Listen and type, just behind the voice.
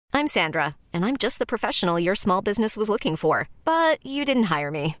I'm Sandra, and I'm just the professional your small business was looking for. But you didn't hire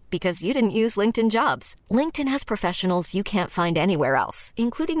me because you didn't use LinkedIn Jobs. LinkedIn has professionals you can't find anywhere else,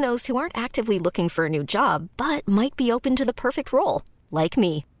 including those who aren't actively looking for a new job, but might be open to the perfect role, like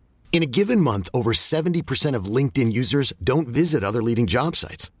me. In a given month, over 70% of LinkedIn users don't visit other leading job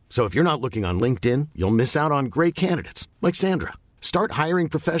sites. So if you're not looking on LinkedIn, you'll miss out on great candidates like Sandra. Start hiring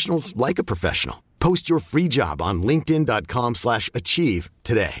professionals like a professional. Post your free job on linkedin.com/achieve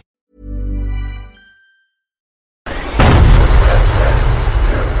today.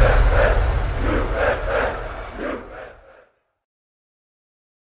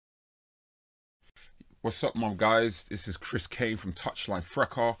 What's up, my guys? This is Chris Kane from Touchline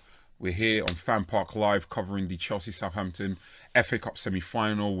Frecker. We're here on Fan Park Live covering the Chelsea-Southampton FA Cup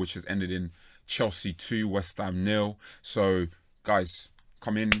semi-final, which has ended in Chelsea 2, West Ham 0. So, guys,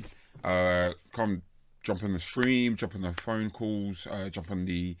 come in, come jump on the stream, jump on the phone calls, jump on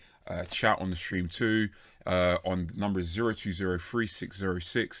the chat on the stream too. On number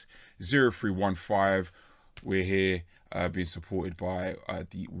 0203-606-0315. We're here being supported by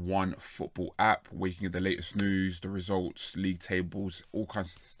the One Football app, where you can get the latest news, the results, league tables, all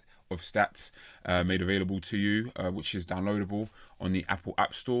kinds of stats made available to you, which is downloadable on the Apple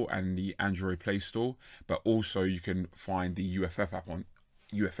App Store and the Android Play Store. But also you can find the UFF app on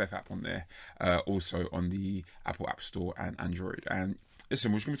there, also on the Apple App Store and Android. And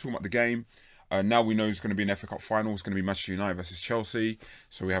listen, we're just going to be talking about the game. Now we know it's going to be an FA Cup final. It's going to be Manchester United versus Chelsea.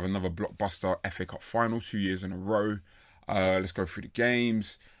 So we have another blockbuster FA Cup final, 2 years in a row. Let's go through the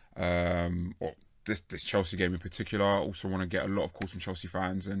games. Or this Chelsea game in particular. I also want to get a lot of calls from Chelsea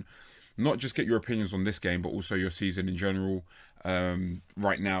fans and not just get your opinions on this game, but also your season in general.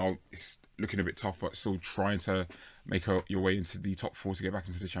 Right now, it's looking a bit tough, but still trying to make your way into the top 4 to get back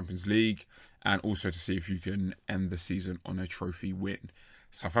into the Champions League, and also to see if you can end the season on a trophy win.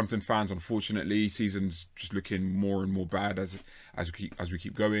 Southampton fans, unfortunately, season's just looking more and more bad as we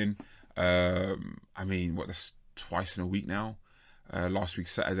keep going. I mean, that's twice in a week now. Last week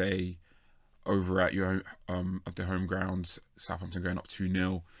Saturday, over at your at the home grounds, Southampton going up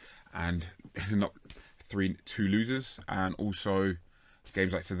 2-0 and ending up 3-2 losers. And also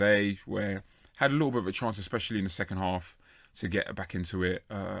games like today, where had a little bit of a chance, especially in the second half, to get back into it.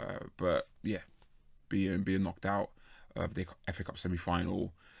 But yeah, being knocked out of the FA Cup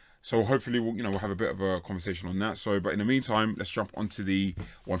semi-final. So hopefully we'll have a bit of a conversation on that. So, but in the meantime, let's jump onto the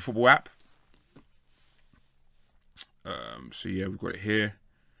One Football app. So yeah, we've got it here,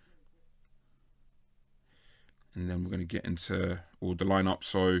 and then we're going to get into all the lineup.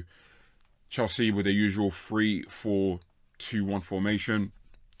 So Chelsea with their usual 3-4-2-1 formation.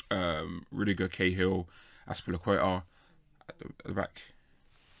 Rudiger, Cahill, Azpilicueta at the back.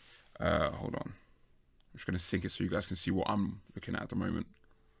 Hold on. I'm just going to sync it so you guys can see what I'm looking at the moment.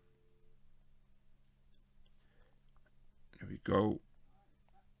 There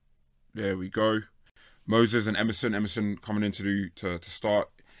we go. Moses and Emerson. Emerson coming in to start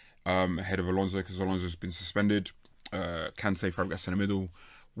ahead of Alonso, because Alonso's been suspended. Kante, Fabregas in the middle.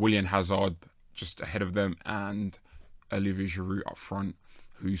 Willian Hazard just ahead of them, and Olivier Giroud up front,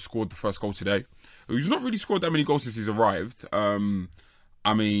 who scored the first goal today. Who's not really scored that many goals since he's arrived. I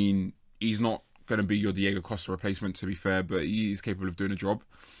mean, he's not going to be your Diego Costa replacement, to be fair, but he is capable of doing a job.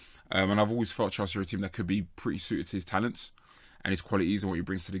 And I've always felt Chelsea are a team that could be pretty suited to his talents and his qualities and what he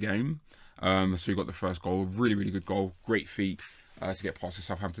brings to the game. So he got the first goal, really, really good goal, great feat to get past the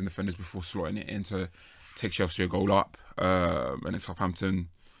Southampton defenders before slotting it in to take Chelsea a goal up. And then Southampton,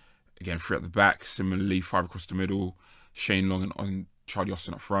 again, 3 at the back, similarly 5 across the middle, Shane Long and Charlie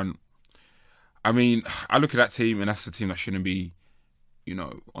Austin up front. I mean, I look at that team, and that's the team that shouldn't be,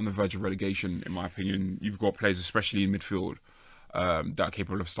 on the verge of relegation, in my opinion. You've got players, especially in midfield, that are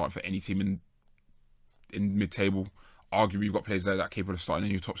capable of starting for any team in mid-table. Arguably, you've got players there that are capable of starting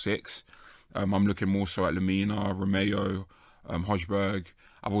in your top 6. I'm looking more so at Lamina, Romeo, Hojberg.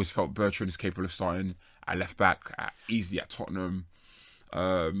 I've always felt Bertrand is capable of starting at left back, easily at Tottenham,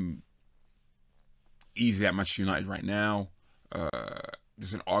 easily at Manchester United right now.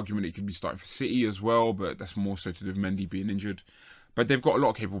 There's an argument that he could be starting for City as well, but that's more so to do with Mendy being injured. But they've got a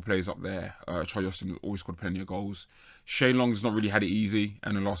lot of capable players up there. Charlie Austin has always scored plenty of goals. Shane Long's not really had it easy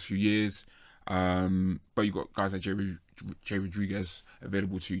in the last few years. But you've got guys like Jay Rodriguez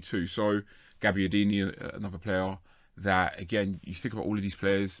available to you too. So Gabbiadini, another player that, again, you think about all of these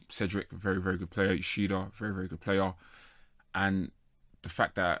players. Cedric, very, very good player. Ishida, very, very good player. And the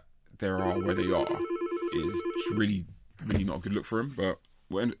fact that they are where they are is really, really not a good look for him. But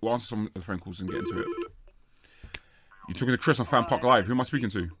we'll answer some of the phone calls and get into it. You're talking to Chris on Fan Park Live. Who am I speaking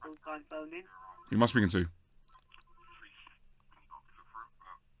to? Who am I speaking to?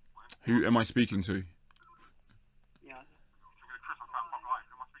 Who am I speaking to? Yeah.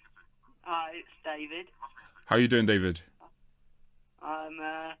 It's David. How are you doing, David? I'm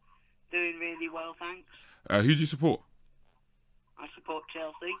doing really well, thanks. Who do you support? I support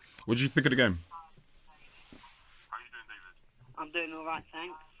Chelsea. What did you think of the game? I'm doing all right,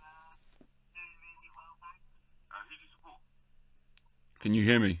 thanks. Can you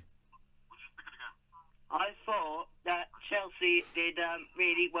hear me? I thought that Chelsea did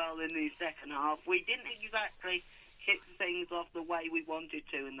really well in the second half. We didn't exactly kick things off the way we wanted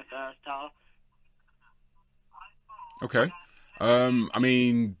to in the first half. Okay. I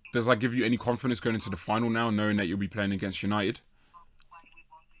mean, does that give you any confidence going into the final now, knowing that you'll be playing against United?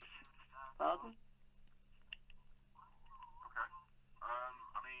 Pardon?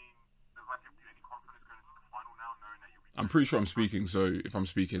 I'm pretty sure I'm speaking, so if I'm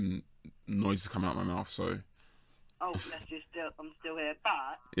speaking, noise is coming out of my mouth, so... Oh, I'm still here,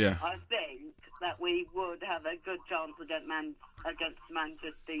 but Yeah. I think that we would have a good chance against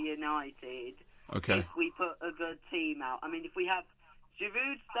Manchester United Okay. if we put a good team out. I mean, if we have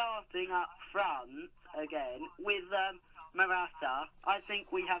Giroud starting up front again with Morata, I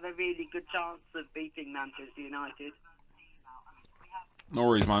think we have a really good chance of beating Manchester United. No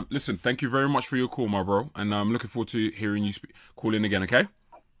worries, man. Listen, thank you very much for your call, my bro, and I'm looking forward to hearing you call in again, okay?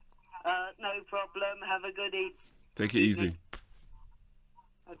 No problem. Have a good evening. Take it easy.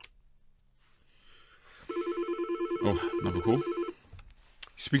 Okay. Oh, another call.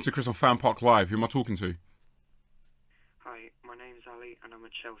 Speak to Chris on Fan Park Live. Who am I talking to? Hi, my name's Ali and I'm a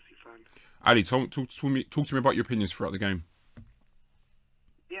Chelsea fan. Ali, talk to me about your opinions throughout the game.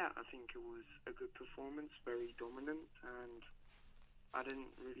 Yeah, I think it was a good performance, very dominant, and I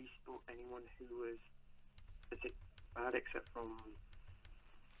didn't really spot anyone who was particularly bad except from...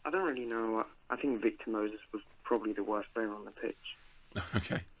 I don't really know. I think Victor Moses was probably the worst player on the pitch.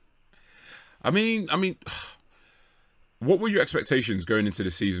 Okay. I mean, what were your expectations going into the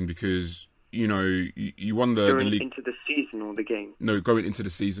season? Because, you know, you won the Going league... into the season or the game? No, going into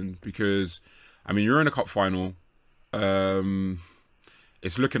the season. Because, I mean, you're in a cup final.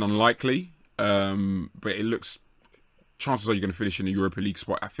 It's looking unlikely. But it looks... Chances are you're going to finish in the Europa League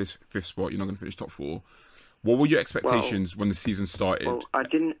spot at fifth spot. You're not going to finish top 4. What were your expectations when the season started? Well, I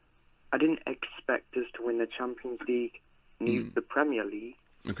didn't expect us to win the Champions League, the Premier League.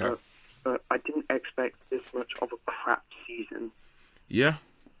 Okay. But I didn't expect this much of a crap season. Yeah.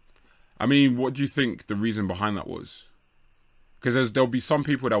 I mean, what do you think the reason behind that was? Because there'll be some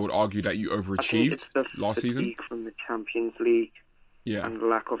people that would argue that you overachieved last season. Fatigue from the Champions League. Yeah. And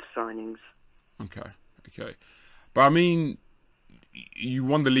lack of signings. Okay. But I mean, you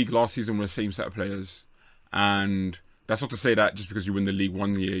won the league last season with the same set of players. And that's not to say that just because you win the league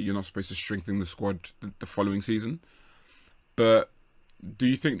one year, you're not supposed to strengthen the squad the following season. But do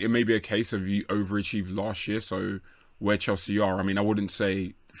you think it may be a case of you overachieved last year? So where Chelsea are, I mean, I wouldn't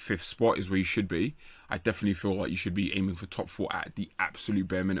say 5th spot is where you should be. I definitely feel like you should be aiming for top 4 at the absolute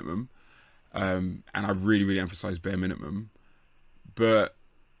bare minimum. And I really, really emphasize bare minimum. But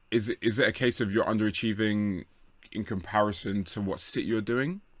is it a case of you're underachieving in comparison to what City are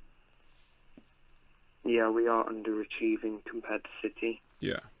doing? Yeah, we are underachieving compared to City.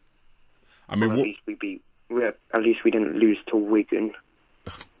 Yeah. I mean, well, at least we didn't lose to Wigan.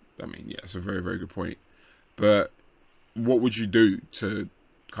 I mean, yeah, it's a very, very good point. But what would you do to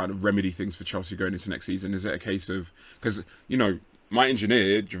kind of remedy things for Chelsea going into next season? Is it a case of... Because, you know, my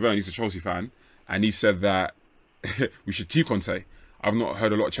engineer, Javerne, he's a Chelsea fan, and he said that we should keep Conte. I've not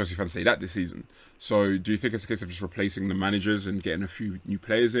heard a lot of Chelsea fans say that this season. So do you think it's a case of just replacing the managers and getting a few new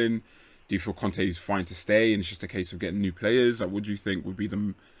players in? Do you feel Conte is fine to stay and it's just a case of getting new players? Like, what do you think would be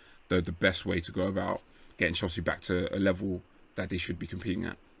the best way to go about getting Chelsea back to a level that they should be competing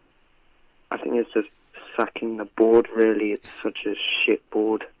at? I think it's just sacking the board, really. It's such a shit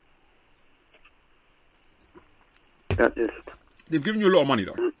board. They've given you a lot of money,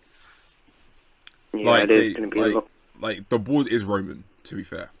 though. Yeah, it is going to be a lot. Like, the board is Roman, to be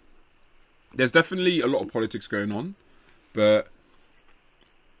fair. There's definitely a lot of politics going on, but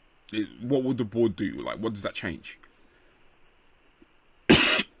what would the board do? Like, what does that change?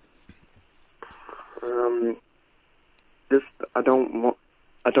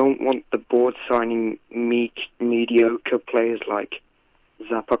 I don't want the board signing mediocre players like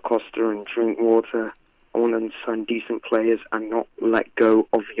Zappa, Costa and Drinkwater. I want them to sign decent players and not let go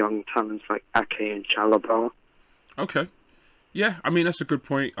of young talents like Ake and Chalobah. Okay. Yeah, I mean, that's a good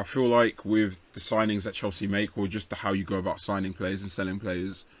point. I feel like with the signings that Chelsea make, or just how you go about signing players and selling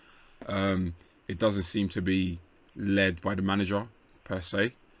players, it doesn't seem to be led by the manager, per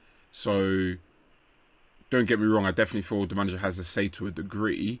se. So, don't get me wrong, I definitely feel the manager has a say to a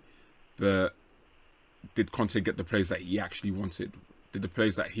degree, but did Conte get the players that he actually wanted? Did the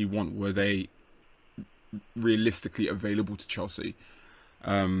players that he wanted, were they realistically available to Chelsea?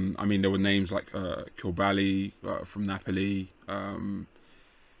 I mean, there were names like Koulibaly from Napoli.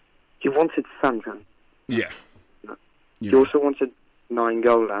 He wanted Santon. Yeah. He also wanted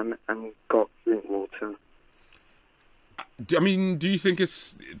Nainggolan and got Drinkwater. I mean, do you think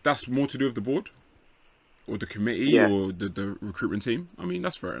that's more to do with the board? Or the committee, or the recruitment team? I mean,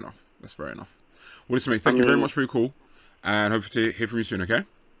 that's fair enough. Well, listen, mate, thank you very much for your call. And hope to hear from you soon, okay?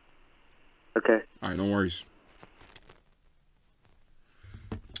 Okay. All right, no worries.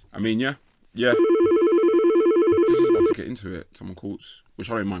 I mean, yeah. Just about to get into it. Someone calls, which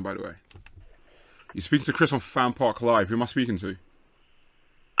I don't mind, by the way. You're speaking to Chris on Fan Park Live. Who am I speaking to?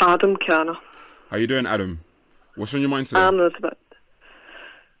 Adam Kerner. How you doing, Adam? What's on your mind today? I'm not about.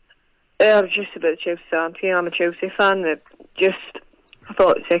 I was just about Chelsea Santi. I'm a Chelsea fan. I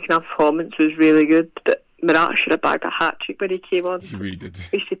thought the second half performance was really good, but Morata should have bagged a hat-trick when he came on. He really did.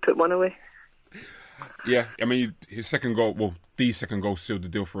 At least he put one away. Yeah, I mean, his second goal, the second goal sealed the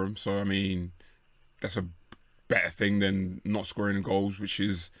deal for him. So, I mean, that's a better thing than not scoring the goals, which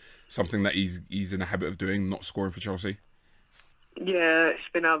is something that he's in the habit of doing, not scoring for Chelsea. Yeah, it's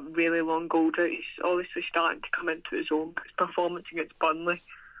been a really long goal drought. He's obviously starting to come into his own. His performance against Burnley,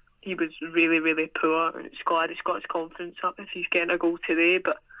 he was really, really poor, and it's glad he's got his confidence up if he's getting a goal today.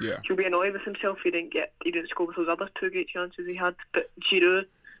 But he'll be annoyed with himself if he didn't score with those other two great chances he had. But Giroud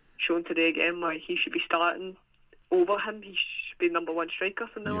shown today again why he should be starting over him. He should be number one striker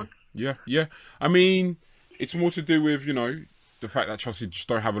from now on. Yeah. I mean, it's more to do with, the fact that Chelsea just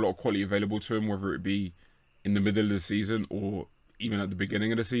don't have a lot of quality available to him, whether it be in the middle of the season or even at the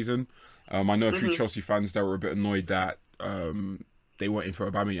beginning of the season. I know a few Chelsea fans that were a bit annoyed that they went in for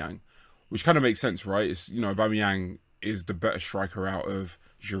Aubameyang, which kind of makes sense, right? It's, Aubameyang is the better striker out of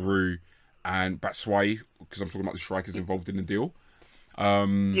Giroud and Batshuayi, because I'm talking about the strikers involved in the deal.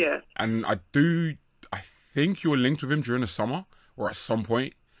 And I think you were linked with him during the summer or at some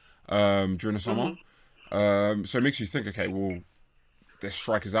point during the summer. So it makes you think, okay, well, there's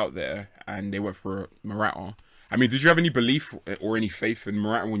strikers out there and they went for Morata. I mean, did you have any belief or any faith in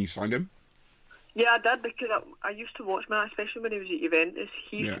Morata when you signed him? Yeah, I did, because I used to watch Morata, especially when he was at Juventus.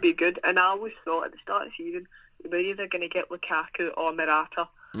 He used to be good, and I always thought at the start of the season we were either going to get Lukaku or Morata,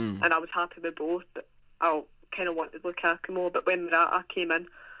 and I was happy with both, but I kind of wanted Lukaku more. But when Morata came in,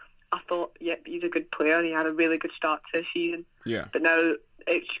 I thought, yep, he's a good player, and he had a really good start to the season. Yeah. But now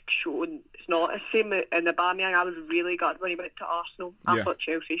it's shown it's not. It's the same in Aubameyang. I was really gutted when he went to Arsenal. I thought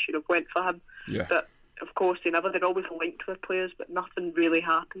Chelsea should have went for him. Yeah. But of course they're always linked with players, but nothing really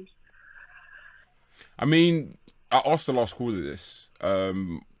happens. I mean, I asked the last call of this.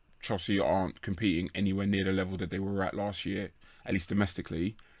 Chelsea aren't competing anywhere near the level that they were at last year, at least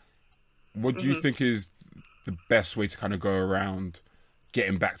domestically. What do you think is the best way to kind of go around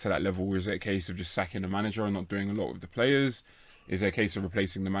getting back to that level? Is it a case of just sacking the manager and not doing a lot with the players? Is it a case of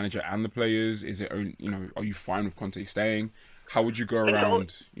replacing the manager and the players? Is it, are you fine with Conte staying? How would you go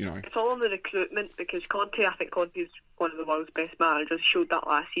around, It's all on the recruitment, because I think Conte's one of the world's best managers. He showed that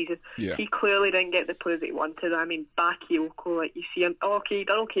last season. Yeah. He clearly didn't get the players that he wanted. I mean, Bakayoko, like, you see him, he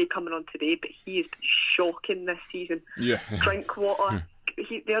done okay coming on today, but he is shocking this season. Yeah. Drinkwater,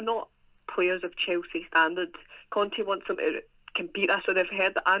 they're not players of Chelsea standards. Conte wants them to compete. That's what they've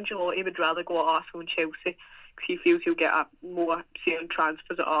heard, that Ancelotti would rather go at Arsenal and Chelsea, because he feels he'll get more say on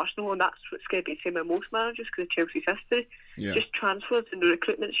transfers at Arsenal, and that's what's going to be the same with most managers because of Chelsea's history. Yeah. Just transfers, and the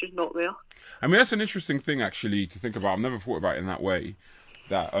recruitment's just not there. I mean, that's an interesting thing actually to think about. I've never thought about it in that way,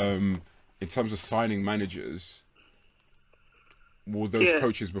 that in terms of signing managers, will those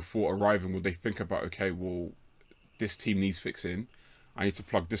coaches before arriving, will they think about, okay, well, this team needs fixing, I need to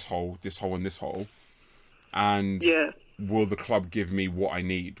plug this hole, and this hole, and will the club give me what I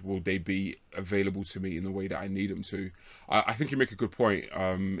need? Will they be available to me in the way that I need them to? I think you make a good point.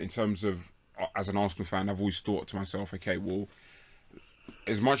 In terms of, as an Arsenal fan, I've always thought to myself, okay, well,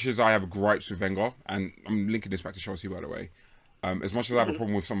 as much as I have gripes with Wenger, and I'm linking this back to Chelsea, by the way, as much as I have a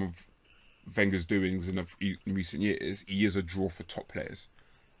problem with some of Wenger's doings in recent years, he is a draw for top players.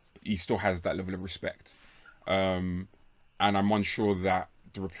 He still has that level of respect. And I'm unsure that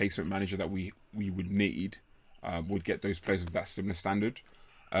the replacement manager that we would need would get those players of that similar standard.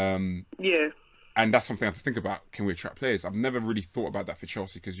 And that's something I have to think about. Can we attract players? I've never really thought about that for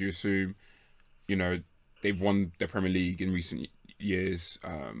Chelsea, because you assume, they've won their Premier League in recent years.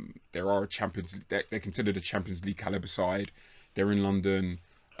 They're considered a Champions League caliber side. They're in London.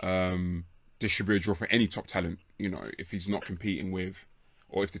 This should be a draw for any top talent, if he's not competing with,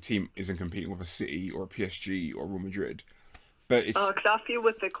 or if the team isn't competing with a City or a PSG or Real Madrid. But it's... Because I feel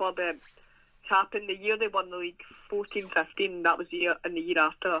with the club, it happened the year they won the league, 14-15, that was the year, and the year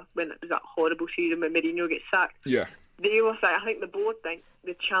after, when it was that horrible season when Mourinho gets sacked. Yeah. They were like, I think the board think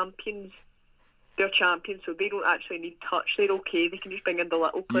the champions, they're champions, so they don't actually need touch. They're okay. They can just bring in the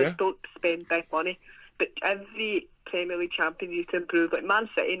little players, don't spend big money. But every Premier League champion needs to improve. Like Man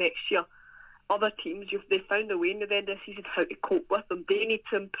City next year, other teams, they found a way in the end of the season how to cope with them. They need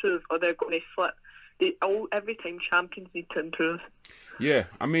to improve or they're going to slip. Every time champions need to improve. Yeah,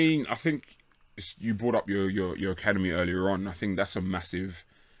 I mean, I think you brought up your academy earlier on. I think that's a massive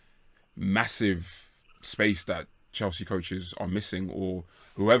space that Chelsea coaches are missing, or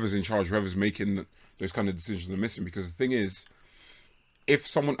whoever's in charge, whoever's making those kind of decisions are missing. Because the thing is, if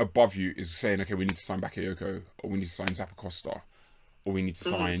someone above you is saying, okay, we need to sign Bakayoko, or we need to sign Zappacosta, or we need to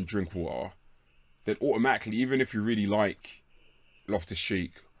sign Drinkwater, then automatically, even if you really like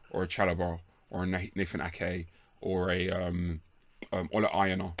Loftus-Cheek or a Chalobah or a Nathan Ake or a Ola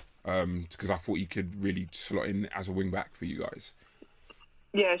Aina, because I thought he could really slot in as a wing back for you guys.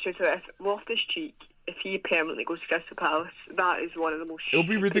 Yeah, so if Loftus-Cheek, if he permanently goes to Crystal Palace, that is one of the most... It'll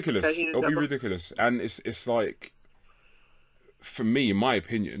be ridiculous. It'll be ridiculous. And it's like, for me, in my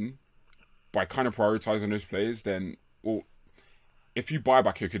opinion, by kind of prioritising those players, then, well, if you buy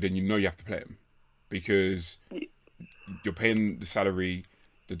Bakayoko, then you know you have to play him. Because you're paying the salary,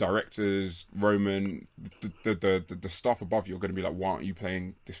 the directors, Roman, the staff above you are going to be like, why aren't you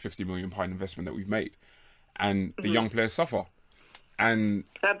playing this £50 million investment that we've made? And the young players suffer. And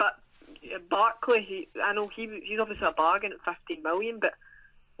but Barkley, I know he's obviously a bargain at 15 million, but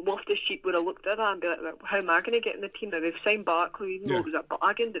Loftus-Cheek would have looked at that and be like, how am I going to get in the team now? They've signed Barkley, even though it was a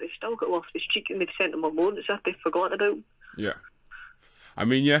bargain, but they've still got Loftus-Cheek and they've sent him on loan. It's as if they've forgotten about him. Yeah. I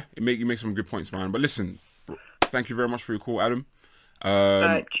mean, you make some good points, man. But listen, thank you very much for your call, Adam.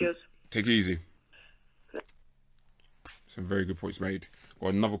 Cheers. Take it easy. Some very good points made.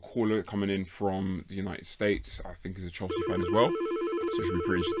 Got another caller coming in from the United States. I think he's a Chelsea fan as well. So it should be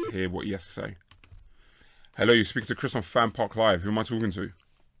pretty interesting to hear what he has to say. Hello, you speak to Chris on Fan Park Live. Who am I talking to?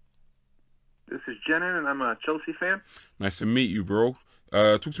 This is Jenan, and I'm a Chelsea fan. Nice to meet you, bro.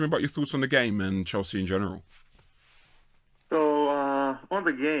 Talk to me about your thoughts on the game and Chelsea in general. So, on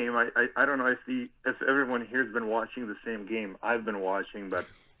the game, I don't know if everyone here has been watching the same game I've been watching, but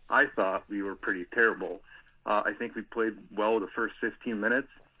I thought we were pretty terrible. I think we played well the first 15 minutes,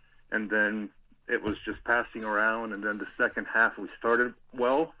 and then it was just passing around, and then the second half we started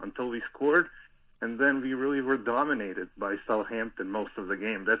well until we scored, and then we really were dominated by Southampton most of the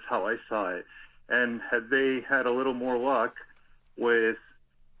game. That's how I saw it. And had they had a little more luck with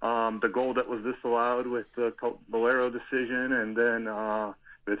the goal that was disallowed with the Bolero decision, and then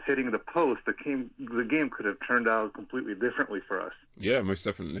with hitting the post, the game could have turned out completely differently for us. Yeah, most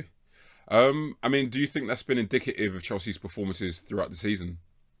definitely. I mean, do you think that's been indicative of Chelsea's performances throughout the season?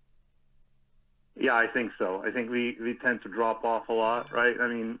 Yeah, I think so. I think we tend to drop off a lot, right? I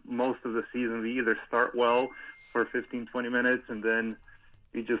mean, most of the season we either start well for 15, 20 minutes and then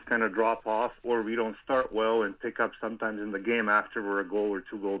we just kind of drop off, or we don't start well and pick up sometimes in the game after we're a goal or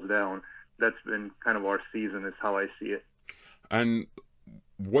 2 goals down. That's been kind of our season, is how I see it. And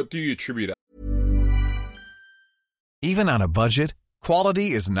what do you attribute that? Even on a budget,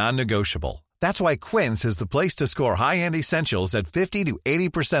 quality is non-negotiable. That's why Quince is the place to score high-end essentials at 50 to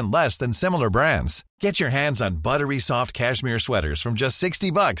 80% less than similar brands. Get your hands on buttery soft cashmere sweaters from just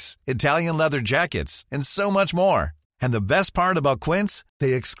 $60, Italian leather jackets, and so much more. And the best part about Quince,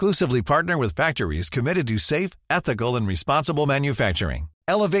 they exclusively partner with factories committed to safe, ethical, and responsible manufacturing.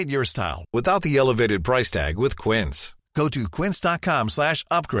 Elevate your style without the elevated price tag with Quince. Go to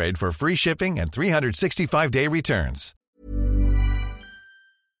quince.com/upgrade for free shipping and 365-day returns.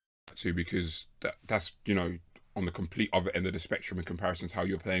 Too, because that's, you know, on the complete other end of the spectrum in comparison to how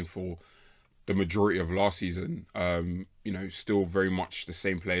you're playing for the majority of last season. You know, still very much the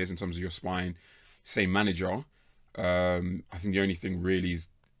same players in terms of your spine, same manager. I think the only thing really is,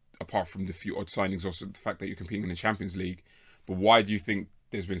 apart from the few odd signings, also the fact that you're competing in the Champions League. But why do you think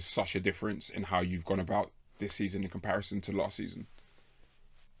there's been such a difference in how you've gone about this season in comparison to last season?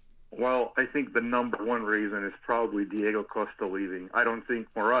 Well, I think the number one reason is probably Diego Costa leaving. I don't think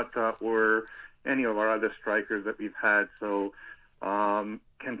Morata or any of our other strikers that we've had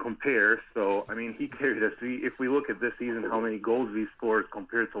can compare. So, I mean, he carried us. If we look at this season, how many goals we scored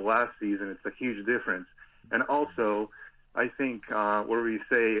compared to last season, it's a huge difference. And also, I think where we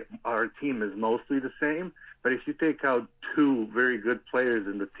say our team is mostly the same, but if you take out 2 very good players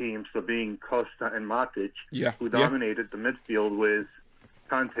in the team, so being Costa and Matic, who dominated the midfield with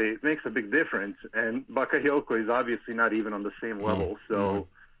Kante, it makes a big difference. And Bakayoko is obviously not even on the same level. So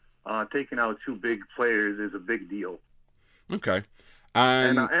taking out 2 big players is a big deal. Okay.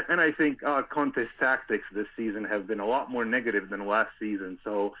 And I think Conte's tactics this season have been a lot more negative than last season.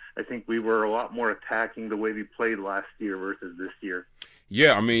 So I think we were a lot more attacking the way we played last year versus this year.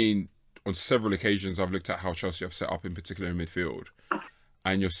 Yeah, I mean, on several occasions I've looked at how Chelsea have set up, in particular in midfield.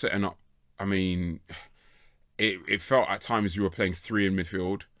 And you're setting up, I mean, it felt at times you were playing 3 in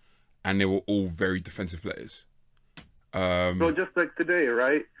midfield and they were all very defensive players. So just like today,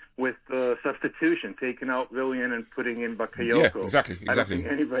 right? With the substitution, taking out Willian and putting in Bakayoko. Yeah, exactly. I don't think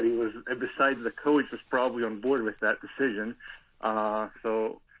anybody was, besides the coach, was probably on board with that decision.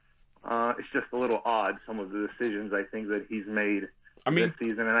 So it's just a little odd, some of the decisions I think that he's made this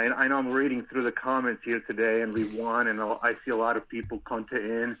season. And I know I'm reading through the comments here today, and we won, and I see a lot of people Conte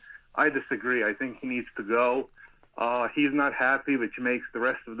in. I disagree. I think he needs to go. He's not happy, which makes the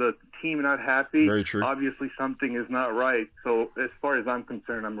rest of the team not happy. Very true. Obviously, something is not right. So, as far as I'm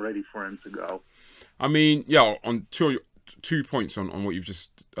concerned, I'm ready for him to go. I mean, yeah, on two points on what you've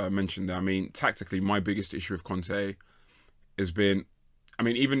just mentioned there. I mean, tactically, my biggest issue with Conte has been, I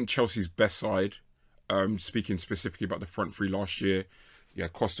mean, even Chelsea's best side, speaking specifically about the front three last year, you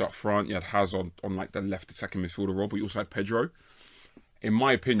had Costa up front, you had Hazard on like the left attacking midfielder role, but you also had Pedro. In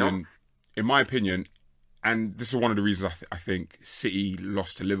my opinion, and this is one of the reasons I think City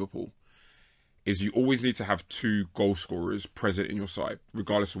lost to Liverpool, is you always need to have 2 goal scorers present in your side,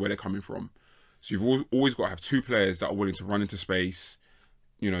 regardless of where they're coming from. So you've always got to have 2 players that are willing to run into space,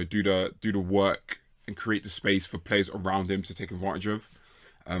 you know, do the work and create the space for players around him to take advantage of.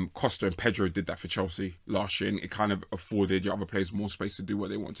 Costa and Pedro did that for Chelsea last year, and it kind of afforded your other players more space to do what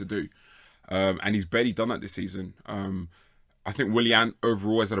they want to do. And he's barely done that this season. I think Willian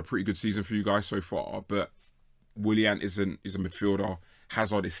overall has had a pretty good season for you guys so far, but Willian is a midfielder.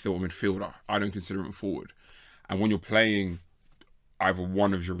 Hazard is still a midfielder. I don't consider him a forward. And when you're playing either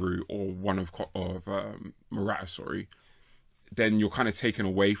one of Giroud or one of Morata, then you're kind of taken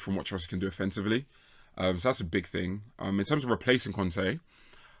away from what Chelsea can do offensively. So that's a big thing. In terms of replacing Conte,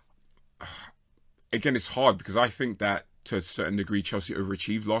 again, it's hard because I think that to a certain degree Chelsea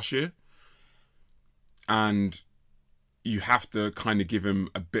overachieved last year. And you have to kind of give him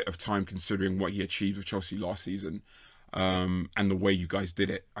a bit of time considering what he achieved with Chelsea last season and the way you guys did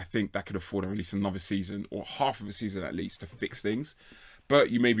it. I think that could afford him at least another season or half of a season at least to fix things.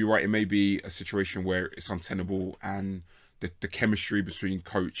 But you may be right. It may be a situation where it's untenable and the chemistry between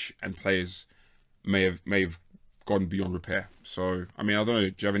coach and players may have gone beyond repair. So, I mean, I don't know.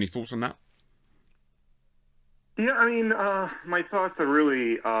 Do you have any thoughts on that? Yeah, I mean, my thoughts are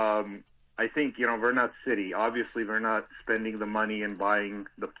really... I think, we're not City. Obviously, we're not spending the money and buying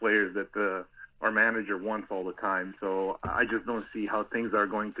the players that our manager wants all the time. So I just don't see how things are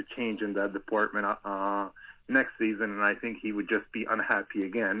going to change in that department next season. And I think he would just be unhappy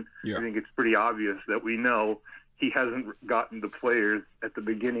again. Yeah. I think it's pretty obvious that we know he hasn't gotten the players at the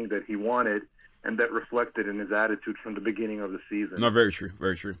beginning that he wanted, and that reflected in his attitude from the beginning of the season. No, very true.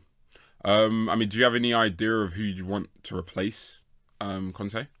 Very true. I mean, do you have any idea of who you want to replace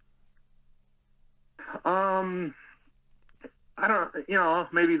Conte? I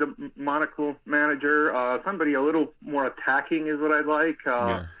don't, maybe the Monaco manager, somebody a little more attacking is what I'd like.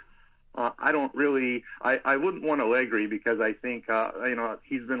 I don't really, I wouldn't want Allegri because I think,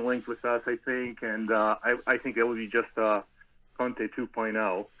 he's been linked with us, I think, and I think it would be just Conte 2.0.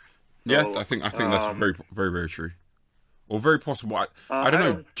 So, yeah, I think that's very, very, very true. Or very possible. I don't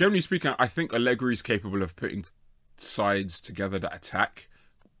know. Generally speaking, I think Allegri is capable of putting sides together that attack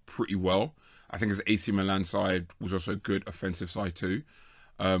pretty well. I think his AC Milan side was also a good offensive side too.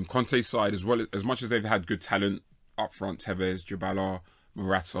 Conte's side, as well, as much as they've had good talent up front, Tevez, Dybala,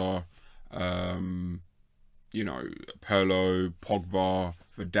 Morata, Pirlo, Pogba,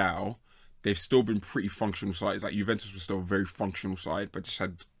 Vidal, they've still been pretty functional sides. Like Juventus was still a very functional side, but just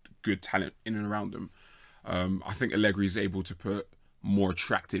had good talent in and around them. I think Allegri is able to put more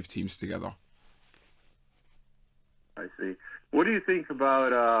attractive teams together. I see. What do you think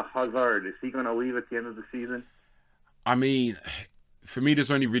about Hazard? Is he going to leave at the end of the season? I mean, for me,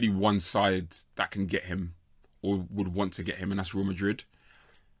 there's only really one side that can get him or would want to get him, and that's Real Madrid.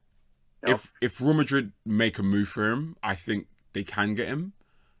 Yep. If Real Madrid make a move for him, I think they can get him.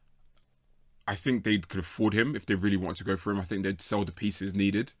 I think they could afford him if they really want to go for him. I think they'd sell the pieces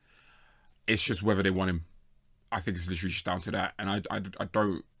needed. It's just whether they want him. I think it's literally just down to that. And I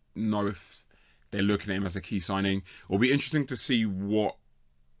don't know if they're looking at him as a key signing. It'll be interesting to see what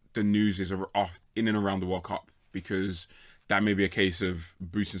the news is in and around the World Cup, because that may be a case of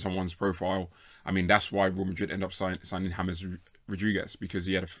boosting someone's profile. I mean, that's why Real Madrid ended up signing James Rodriguez, because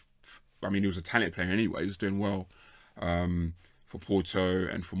he was a talented player anyway. He was doing well for Porto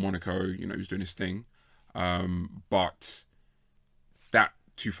and for Monaco. He was doing his thing. But that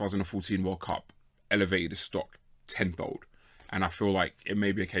 2014 World Cup elevated his stock tenfold. And I feel like it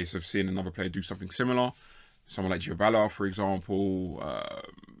may be a case of seeing another player do something similar. Someone like Dybala, for example.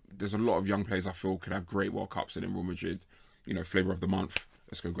 There's a lot of young players I feel could have great World Cups, and in Real Madrid, flavour of the month,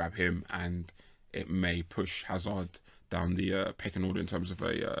 let's go grab him. And it may push Hazard down the pecking order in terms of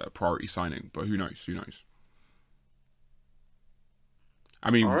a priority signing. But who knows? Who knows? I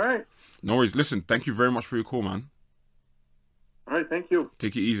mean, all right. No worries. Listen, thank you very much for your call, man. All right, thank you.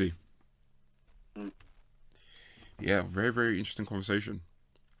 Take it easy. Yeah, very, very interesting conversation.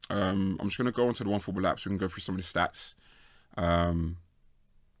 I'm just going to go on to the OneFootball app so we can go through some of the stats. And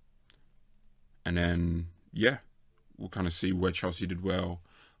then, yeah, we'll kind of see where Chelsea did well,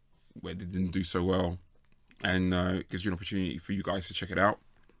 where they didn't do so well. And it gives you an opportunity for you guys to check it out.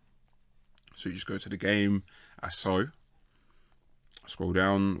 So you just go to the game, as so. Scroll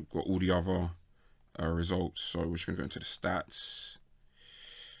down, we've got all the other results. So we're just going to go into the stats.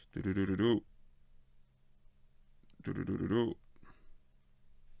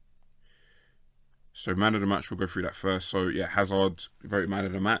 So man of the match, we'll go through that first. So yeah, Hazard, voted man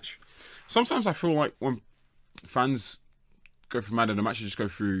of the match. Sometimes I feel like when fans go for man of the match, you just go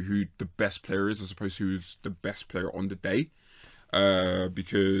through who the best player is as opposed to who's the best player on the day.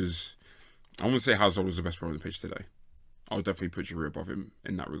 Because I wouldn't say Hazard was the best player on the pitch today. I'll definitely put Giroud above him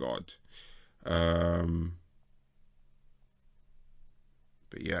in that regard. But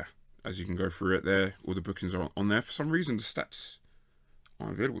yeah, as you can go through it there, all the bookings are on there. For some reason, the stats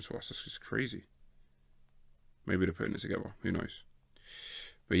aren't available to us. That's just crazy. Maybe they're putting it together. Who knows?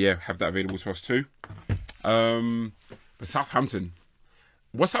 But yeah, have that available to us too. But Southampton.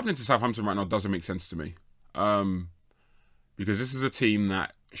 What's happening to Southampton right now doesn't make sense to me. Because this is a team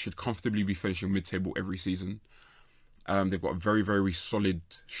that should comfortably be finishing mid-table every season. They've got a very, very solid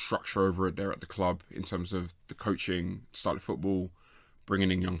structure over it there at the club in terms of the coaching, style of football,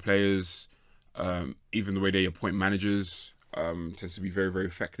 bringing in young players. Even the way they appoint managers tends to be very, very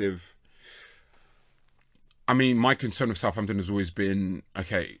effective. I mean, my concern with Southampton has always been,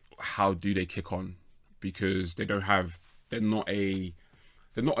 okay, how do they kick on? Because they're not a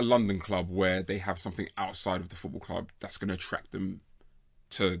London club where they have something outside of the football club that's going to attract them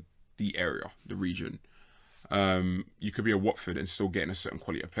to the area, the region. You could be a Watford and still getting a certain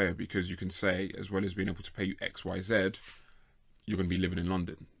quality of player because you can say, as well as being able to pay you X, Y, Z, you're going to be living in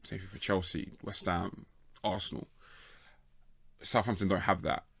London. Same thing for Chelsea, West Ham, Arsenal. Southampton don't have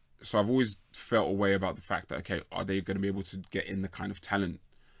that. So I've always felt a way about the fact that, okay, are they going to be able to get in the kind of talent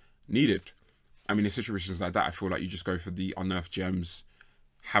needed? I mean, in situations like that, I feel like you just go for the unearthed gems,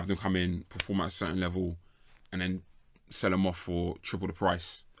 have them come in, perform at a certain level, and then sell them off for triple the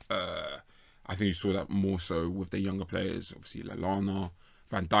price. I think you saw that more so with the younger players. Obviously, Lallana,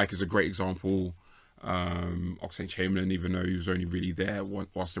 Van Dijk is a great example. Oxlade-Chamberlain, even though he was only really there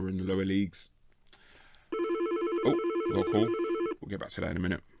whilst they were in the lower leagues. Oh, we got a call. We'll get back to that in a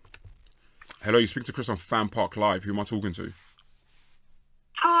minute. Hello, you speak to Chris on Fan Park Live. Who am I talking to?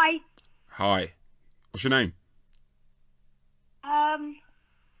 Hi. Hi. What's your name?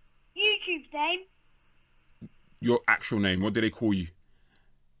 YouTube's name. Your actual name. What do they call you?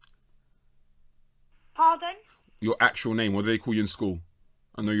 Pardon? Your actual name. What do they call you in school?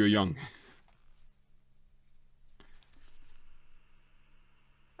 I know you're young.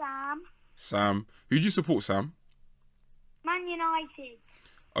 Sam. Sam. Who do you support, Sam? Man United.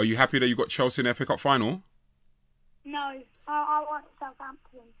 Are you happy that you got Chelsea in the FA Cup final? No, I want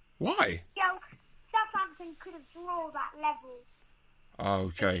Southampton. Why? Yeah, Southampton could have drawn that level. Oh,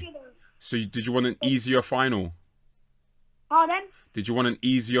 okay. So did you want an easier final? Pardon? Did you want an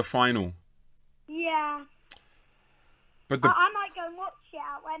easier final? Yeah. But I might go and watch it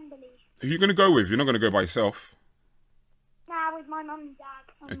at Wembley. Who are you going to go with? You're not going to go by yourself. Nah, with my mum and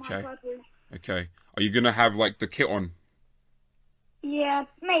dad and my brothers. Okay. Are you going to have, like, the kit on? Yeah,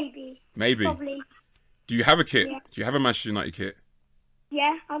 maybe. Maybe? Probably. Do you have a kit? Yeah. Do you have a Manchester United kit?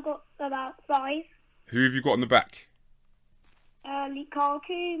 Yeah, I've got about 5. Who have you got on the back?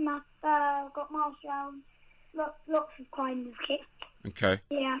 Lukaku, got Martial, lots of kinds of kit. Okay.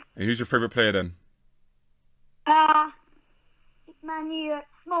 Yeah. And who's your favourite player then? Manu,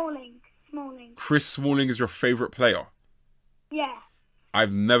 Smalling. Chris Smalling is your favourite player? Yeah.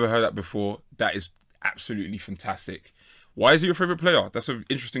 I've never heard that before. That is absolutely fantastic. Why is he your favourite player? That's an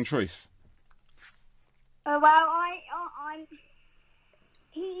interesting choice. Well,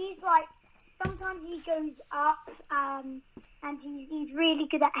 he's like, sometimes he goes up, and he's really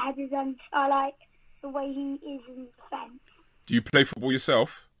good at headers, and I like the way he is in defence. Do you play football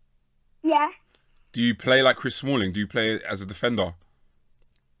yourself? Yeah. Do you play like Chris Smalling? Do you play as a defender?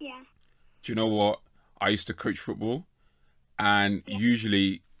 Yeah. Do you know what? I used to coach football, And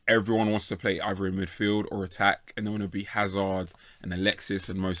usually everyone wants to play either in midfield or attack, and they want to be Hazard and Alexis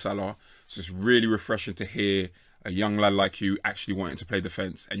and Mo Salah. So it's really refreshing to hear a young lad like you actually wanting to play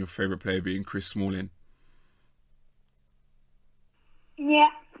defence and your favourite player being Chris Smalling. Yeah.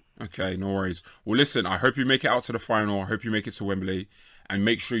 Okay, no worries. Well, listen, I hope you make it out to the final. I hope you make it to Wembley. And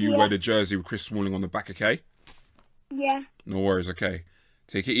make sure you wear the jersey with Chris Smalling on the back, okay? Yeah. No worries, okay.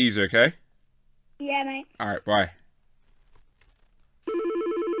 Take it easy, okay? Yeah, mate. All right, bye.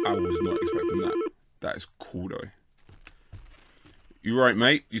 I was not expecting that. That is cool, though. You right,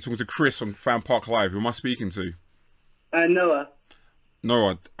 mate? You're talking to Chris on Fan Park Live. Who am I speaking to? Noah.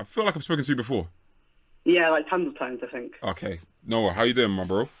 Noah. I feel like I've spoken to you before. Yeah, like tons of times, I think. Okay. Noah, how you doing, my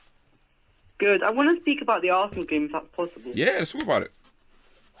bro? Good. I want to speak about the Arsenal game, if that's possible. Yeah, let's talk about it.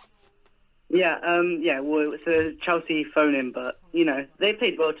 Yeah, well, it's a Chelsea phone-in, but, you know, they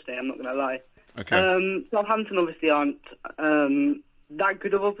played well today, I'm not going to lie. Okay. Southampton obviously aren't that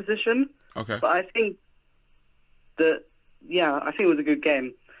good of opposition. Okay. But I think that, I think it was a good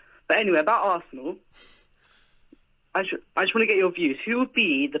game. But anyway, about Arsenal, I just want to get your views. Who would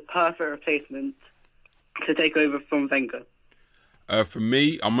be the perfect replacement to take over from Wenger? For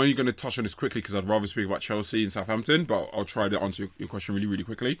me, I'm only going to touch on this quickly because I'd rather speak about Chelsea and Southampton, but I'll try to answer your question really, really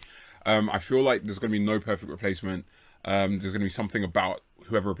quickly. I feel like there's going to be no perfect replacement. There's going to be something about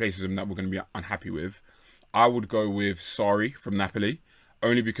whoever replaces him that we're going to be unhappy with. I would go with Sarri from Napoli,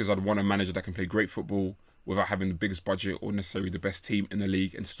 only because I'd want a manager that can play great football without having the biggest budget or necessarily the best team in the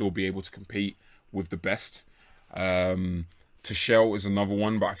league and still be able to compete with the best. Tuchel is another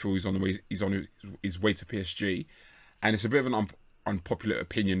one, but I feel he's on his way to PSG. And it's a bit of an unpopular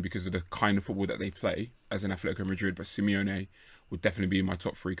opinion because of the kind of football that they play as an Atletico Madrid, but Simeone would definitely be in my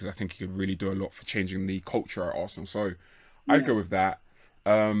top three because I think he could really do a lot for changing the culture at Arsenal. So I'd go with that.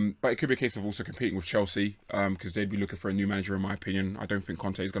 But it could be a case of also competing with Chelsea because they'd be looking for a new manager, in my opinion. I don't think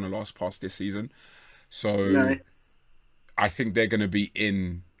Conte is going to last past this season. So I think they're going to be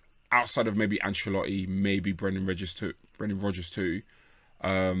in, outside of maybe Ancelotti, maybe Brendan Rodgers too.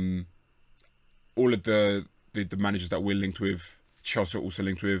 All of the managers that we're linked with, Chelsea are also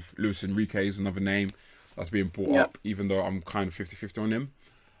linked with. Luis Enrique is another name that's being brought up, even though I'm kind of 50-50 on him.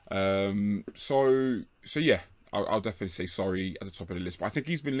 So yeah, I'll definitely say Sarri at the top of the list. But I think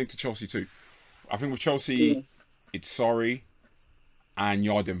he's been linked to Chelsea too. I think with Chelsea, it's Sarri and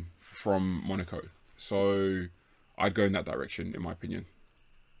Yardim from Monaco. So I'd go in that direction, in my opinion.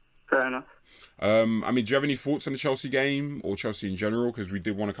 Fair enough. I mean, do you have any thoughts on the Chelsea game or Chelsea in general? Because we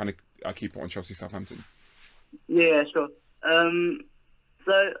did want to kind of keep it on Chelsea Southampton. Yeah, sure. I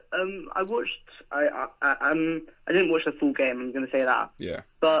watched. I didn't watch the full game. I'm going to say that. Yeah.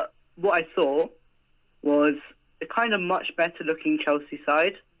 But what I saw was a kind of much better looking Chelsea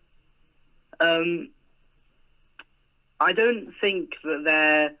side. I don't think that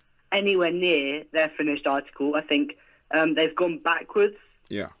they're anywhere near their finished article. I think they've gone backwards.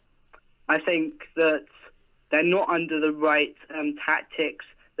 Yeah. I think that they're not under the right tactics,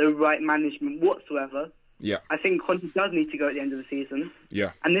 the right management whatsoever. Yeah. I think Conte does need to go at the end of the season.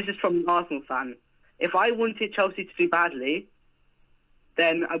 Yeah. And this is from an Arsenal fan. If I wanted Chelsea to do badly,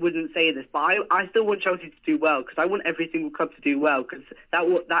 then I wouldn't say this. But I still want Chelsea to do well because I want every single club to do well because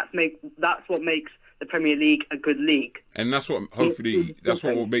that's what makes the Premier League a good league. And that's what hopefully that's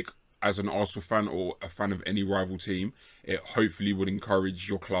what will make, as an Arsenal fan or a fan of any rival team, it hopefully would encourage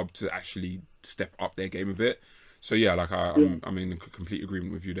your club to actually step up their game a bit. So yeah, like I'm in complete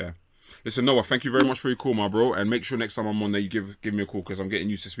agreement with you there. Listen, Noah, thank you very much for your call, my bro, and make sure next time I'm on there you give me a call because I'm getting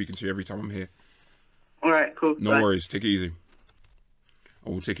used to speaking to you every time I'm here. All right, cool. No worries. Take it easy. I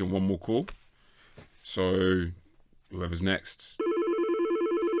will take in one more call. So whoever's next,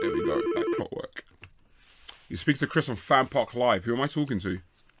 there we go. That clockwork. You speak to Chris on Fan Park Live. Who am I talking to?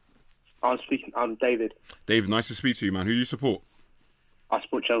 I'm David. David, nice to speak to you, man. Who do you support? I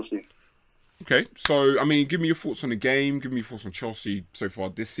support Chelsea. Okay, so, I mean, give me your thoughts on the game. Give me your thoughts on Chelsea so far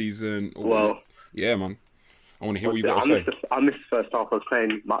this season. Yeah, man. I want to hear what you got to say. I missed the first half. I was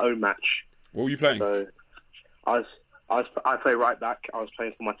playing my own match. What were you playing? So, I play right back. I was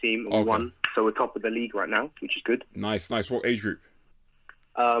playing for my team and we won. So we're top of the league right now, which is good. Nice. What age group?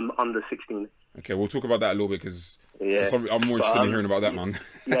 Under 16. Okay, we'll talk about that a little bit because I'm more interested in hearing about that, man.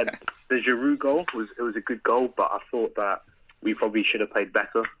 Yeah, the Giroud goal was a good goal, but I thought that we probably should have played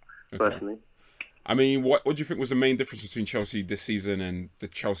better, personally. I mean, what do you think was the main difference between Chelsea this season and the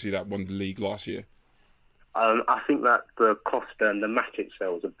Chelsea that won the league last year? I think that the Costa and the Matic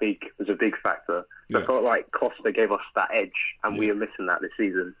sale was a big factor. Yeah. I felt like Costa gave us that edge, and we are missing that this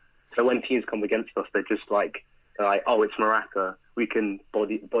season. So when teams come against us, they're like, oh, it's Morata. We can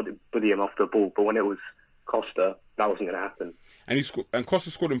body him off the ball. But when it was Costa, that wasn't going to happen. And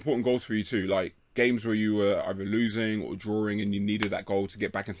Costa scored important goals for you too, like games where you were either losing or drawing and you needed that goal to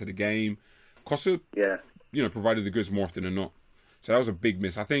get back into the game. Costa, provided the goods more often than not. So that was a big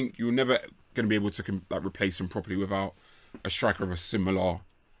miss. I think you were never going to be able to replace him properly without a striker of a similar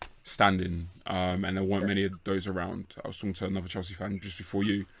standing. And there weren't many of those around. I was talking to another Chelsea fan just before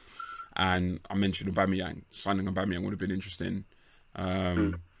you, and I mentioned Aubameyang. Signing Aubameyang would have been interesting. I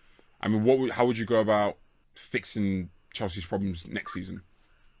mean, how would you go about fixing Chelsea's problems next season?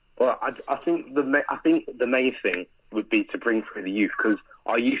 Well, I think the main thing would be to bring through the youth, because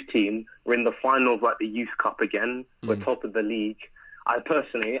our youth team, we're in the final of the Youth Cup again. We're top of the league. I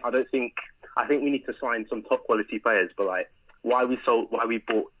think we need to sign some top quality players. But why we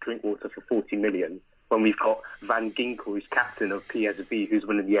bought Drinkwater for 40 million when we've got Van Ginkel, who's captain of PSV, who's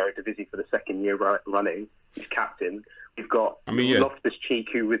winning the Eredivisie for the second year running. He's captain. We've got Loftus-Cheek,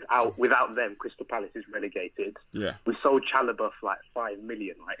 who without them, Crystal Palace is relegated. Yeah. We sold Chalobah for 5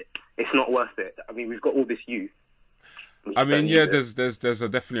 million. It's not worth it. I mean, we've got all this youth. I mean, there's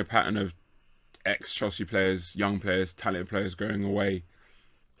definitely a pattern of ex-Chelsea players, young players, talented players going away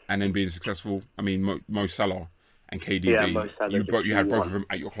and then being successful. I mean, Mo Salah and KDB, Mo Salah, you had both of them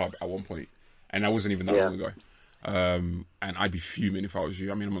at your club at one point, and that wasn't even that long ago. And I'd be fuming if I was you.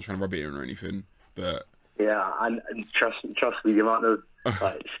 I mean, I'm not trying to rub it in or anything, but... Yeah, and trust me, the amount of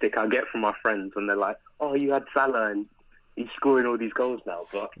stick I get from my friends when they're like, "Oh, you had Salah and he's scoring all these goals now."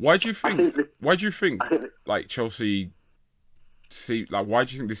 But why do you think Chelsea see why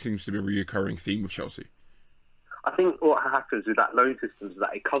do you think this seems to be a recurring theme with Chelsea? I think what happens with that loan system is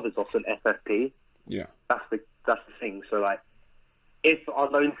that it covers us an FFP. Yeah, that's the thing. So if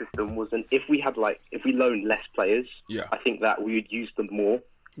our loan system wasn't, if we loaned less players, I think that we would use them more.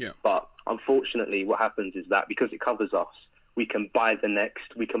 Yeah. But unfortunately, what happens is that because it covers us, we can buy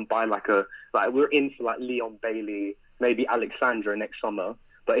we can buy we're in for Leon Bailey, maybe Alexandra next summer.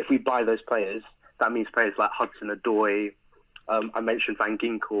 But if we buy those players, that means players like Hudson-Odoi, I mentioned Van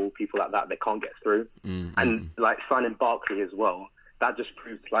Ginkel, people like that, they can't get through. Mm-hmm. And signing Barkley as well, that just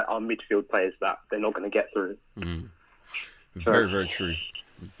proves our midfield players that they're not going to get through. Mm. Very, very true.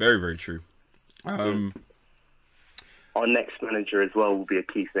 Very, very true. Our next manager as well will be a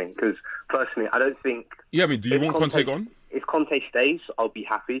key thing, because personally, I don't think... Yeah, I mean, do you want Conte gone? If Conte stays, I'll be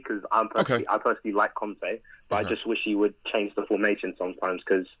happy, because I personally like Conte, but I just wish he would change the formation sometimes,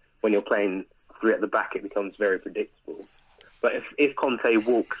 because when you're playing three at the back, it becomes very predictable. But if Conte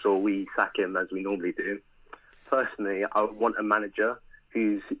walks or we sack him, as we normally do, personally, I would want a manager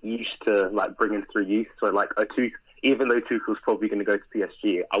who's used to bringing through youth. So even though Tuchel's probably going to go to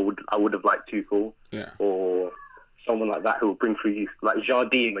PSG, I would have liked Tuchel or someone like that who will bring through youth.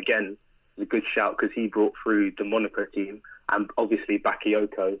 Jardim again is a good shout, because he brought through the Monaco team, and obviously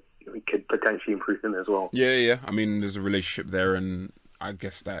Bakayoko, we could potentially improve him as well. Yeah. I mean, there's a relationship there, and I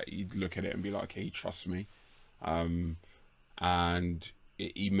guess that you'd look at it and be like, okay, he trusts me. And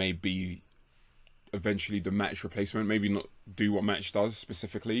he may be eventually the Matic replacement. Maybe not do what Matic does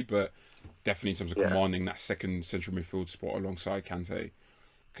specifically, but definitely in terms of commanding that second central midfield spot alongside Kante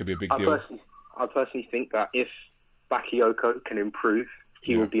could be a big deal. I personally think that if Bakayoko can improve,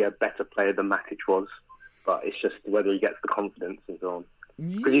 he will be a better player than Matic was. But it's just whether he gets the confidence and so on.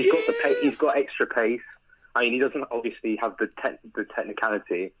 Because he's got extra pace. I mean, he doesn't obviously have the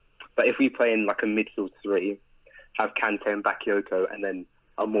technicality. But if we play in a midfield three, have Kante and Bakayoko, and then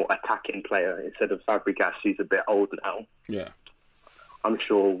a more attacking player instead of Fabregas, who's a bit old now. Yeah, I'm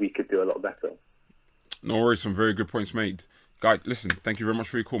sure we could do a lot better. No worries, some very good points made. Guy, listen, thank you very much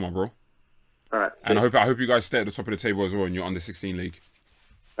for your call, my bro. All right. And I hope you guys stay at the top of the table as well in your under 16 league.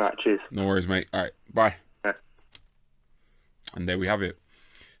 All right, cheers. No worries, mate. All right, bye. All right. And there we have it.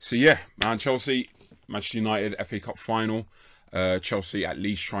 So yeah, man, Chelsea, Manchester United, FA Cup final. Chelsea at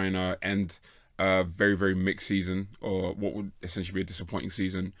least trying to end a very, very mixed season, or what would essentially be a disappointing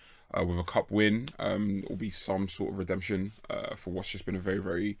season, with a cup win. Will be some sort of redemption for what's just been a very,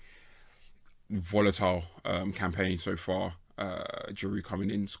 very volatile campaign so far. Giroud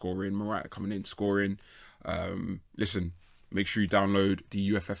coming in, scoring. Morata coming in, scoring. Listen, make sure you download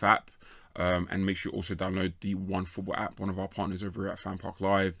the UFF app, and make sure you also download the OneFootball app, one of our partners over at Fan Park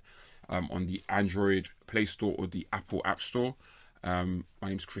Live, on the Android Play Store or the Apple App Store. My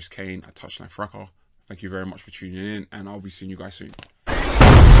name's Chris Kane at Touchline Fracas. Thank you very much for tuning in, and I'll be seeing you guys soon.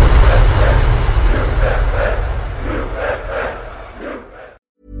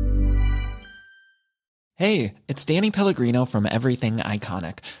 Hey, it's Danny Pellegrino from Everything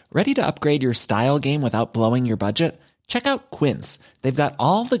Iconic. Ready to upgrade your style game without blowing your budget? Check out Quince. They've got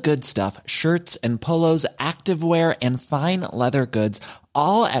all the good stuff, shirts and polos, activewear, and fine leather goods,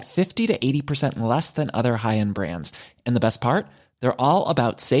 all at 50 to 80% less than other high-end brands. And the best part? They're all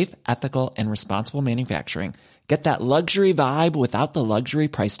about safe, ethical, and responsible manufacturing. Get that luxury vibe without the luxury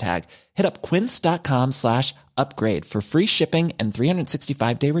price tag. Hit up quince.com/upgrade for free shipping and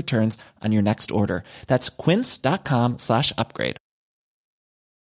 365-day returns on your next order. That's quince.com/upgrade.